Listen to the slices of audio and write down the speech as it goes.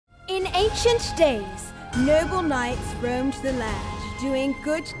ancient days, noble knights roamed the land, doing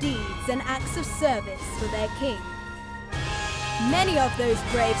good deeds and acts of service for their king. Many of those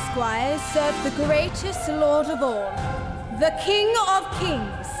brave squires served the greatest lord of all, the King of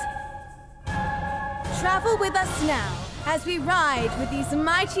Kings. Travel with us now as we ride with these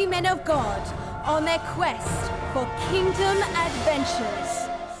mighty men of God on their quest for kingdom adventures.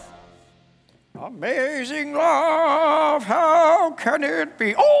 Amazing love, how can it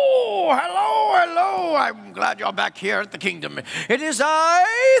be? Oh, hello, hello. I'm glad you're back here at the kingdom. It is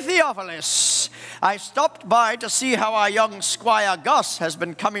I, Theophilus. I stopped by to see how our young Squire Gus has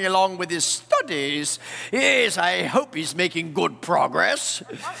been coming along with his studies. Yes, I hope he's making good progress.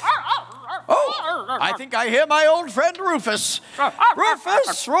 Oh, I think I hear my old friend Rufus.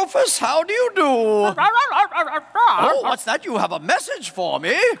 Rufus, how do you do? Oh, what's that? You have a message for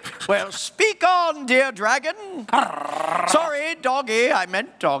me? Well, speak on, dear dragon. Sorry, doggy. I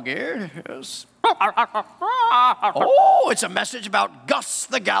meant doggy. Yes. Oh, it's a message about Gus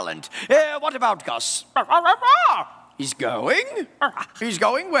the Gallant. What about Gus? He's going? He's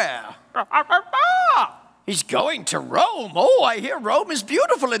going where? He's going to Rome. Oh, I hear Rome is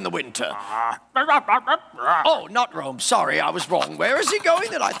beautiful in the winter. Oh, not Rome. Sorry, I was wrong. Where is he going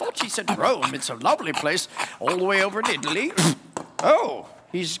then? I thought she said Rome. It's a lovely place all the way over in Italy. Oh,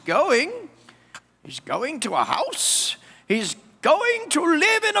 he's going to a house. He's going to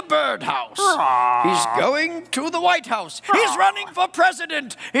live in a birdhouse. He's going to the White House. He's running for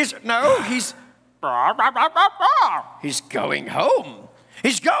president. He's going home.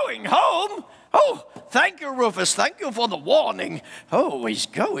 He's going home. Oh, thank you, Rufus. Thank you for the warning. Oh, he's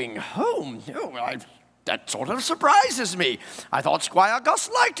going home. Oh, that sort of surprises me. I thought Squire Gus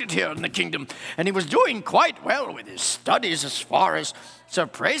liked it here in the kingdom, and he was doing quite well with his studies as far as Sir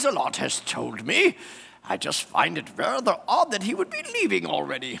Praise-a-Lot has told me. I just find it rather odd that he would be leaving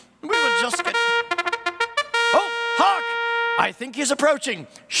already. We would just get... Oh, hark! I think he's approaching.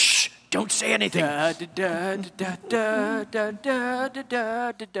 Shh! Don't say anything. Oh,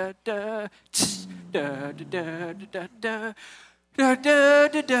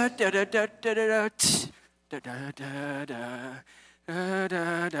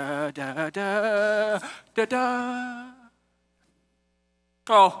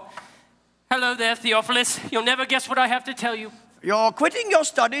 hello there, Theophilus. You'll never guess what I have to tell you. You're quitting your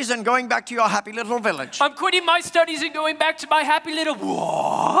studies and going back to your happy little village. I'm quitting my studies and going back to my happy little...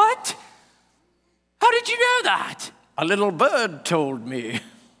 What? How did you know that? A little bird told me.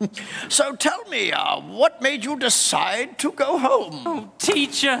 So tell me, what made you decide to go home? Oh,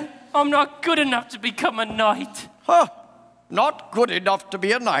 teacher, I'm not good enough to become a knight. Huh? Not good enough to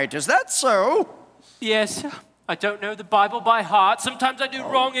be a knight, is that so? Yes, I don't know the Bible by heart. Sometimes I do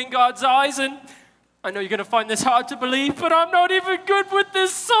wrong in God's eyes, and I know you're going to find this hard to believe, but I'm not even good with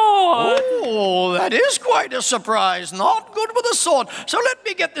this sword. Oh, that is quite a surprise. Not good with a sword. So let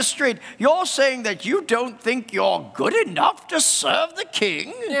me get this straight. You're saying that you don't think you're good enough to serve the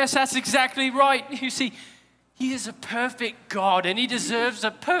king? Yes, that's exactly right. You see, he is a perfect God, and he deserves a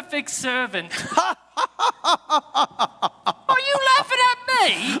perfect servant. Are you laughing at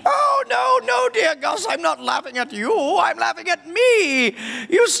me? Oh, no, dear Gus, I'm not laughing at you. I'm laughing at me.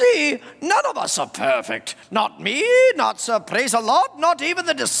 You see, none of us are perfect. Not me, not Sir Praise-a-Lot, not even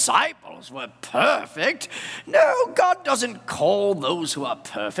the disciples were perfect. No, God doesn't call those who are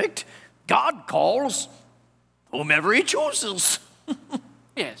perfect. God calls whomever he chooses.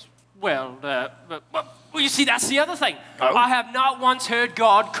 Yes, well, you see, that's the other thing. Oh? I have not once heard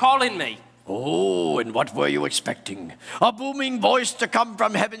God calling me. Oh, and what were you expecting? A booming voice to come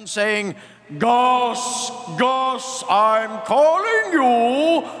from heaven saying, Gus, Gus, I'm calling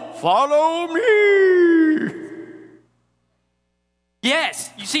you, follow me. Yes,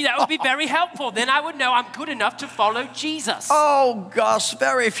 you see, that would be very helpful. Then I would know I'm good enough to follow Jesus. Oh, Gus,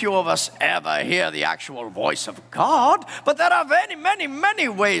 very few of us ever hear the actual voice of God, but there are many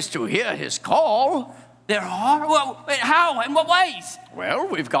ways to hear his call. There are? Well, how? In what ways? Well,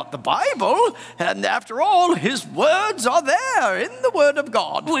 we've got the Bible, and after all, his words are there in the Word of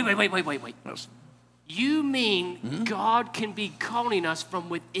God. Wait. Yes. You mean God can be calling us from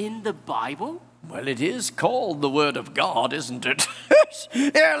within the Bible? Well, it is called the Word of God, isn't it?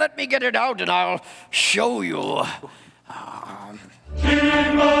 Here, let me get it out, and I'll show you.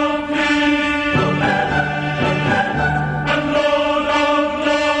 King of kings, and Lord of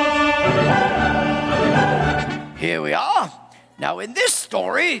lords. Here we are. Now, in this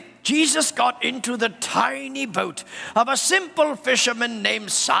story, Jesus got into the tiny boat of a simple fisherman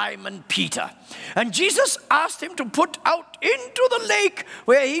named Simon Peter. And Jesus asked him to put out into the lake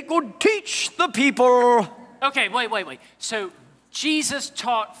where he could teach the people. Okay, wait. So Jesus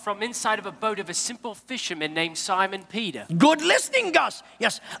taught from inside of a boat of a simple fisherman named Simon Peter. Good listening, Gus.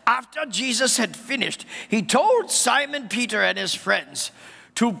 Yes, after Jesus had finished, he told Simon Peter and his friends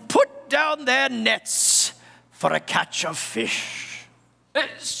to put down their nets for a catch of fish.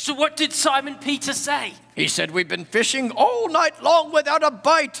 So what did Simon Peter say? He said, we've been fishing all night long without a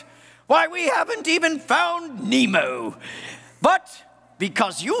bite. Why, we haven't even found Nemo. But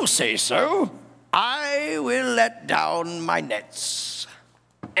because you say so, I will let down my nets.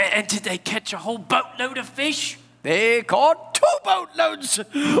 And did they catch a whole boatload of fish? They caught 2 boatloads.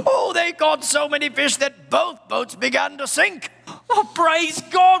 Oh, they caught so many fish that both boats began to sink. Oh, praise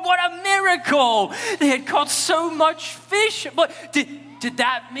God, what a miracle! They had caught so much fish. But did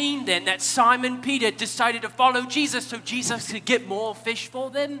that mean then that Simon Peter decided to follow Jesus so Jesus could get more fish for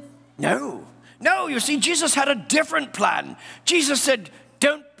them? No, you see, Jesus had a different plan. Jesus said,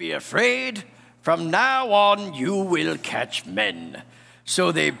 don't be afraid. From now on, you will catch men.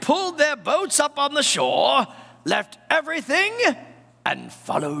 So they pulled their boats up on the shore, left everything, and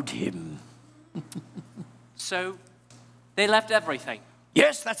followed him. So they left everything?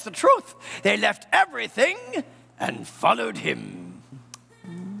 Yes, that's the truth. They left everything and followed him.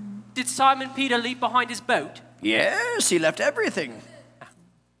 Did Simon Peter leave behind his boat? Yes, he left everything.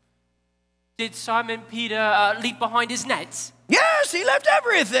 Did Simon Peter leave behind his nets? Yes, he left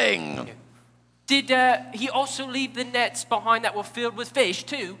everything. Did he also leave the nets behind that were filled with fish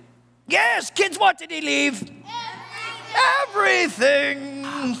too? Yes, kids, what did he leave? Everything.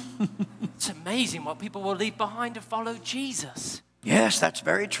 It's amazing what people will leave behind to follow Jesus. Yes, that's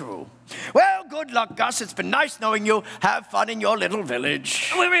very true. Well, good luck, Gus. It's been nice knowing you. Have fun in your little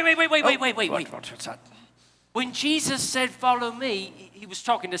village. Wait. What's that? When Jesus said, follow me, he was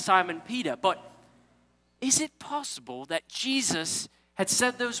talking to Simon Peter. But is it possible that Jesus had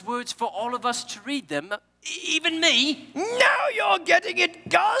said those words for all of us to read them, even me? Now you're getting it,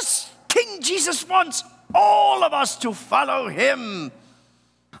 Gus. King Jesus wants all of us to follow him.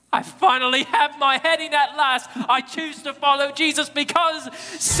 I finally have my heading at last. I choose to follow Jesus because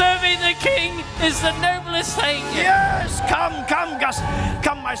serving the King is the noblest thing. Yes, come, Gus.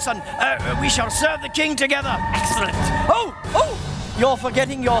 Come, my son. We shall serve the King together. Excellent. Oh, you're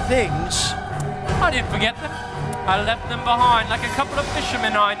forgetting your things. I didn't forget them. I left them behind like a couple of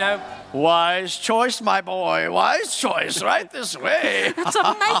fishermen I know. Wise choice, my boy. Wise choice. Right this way. That's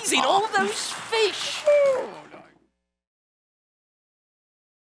amazing. All those fish.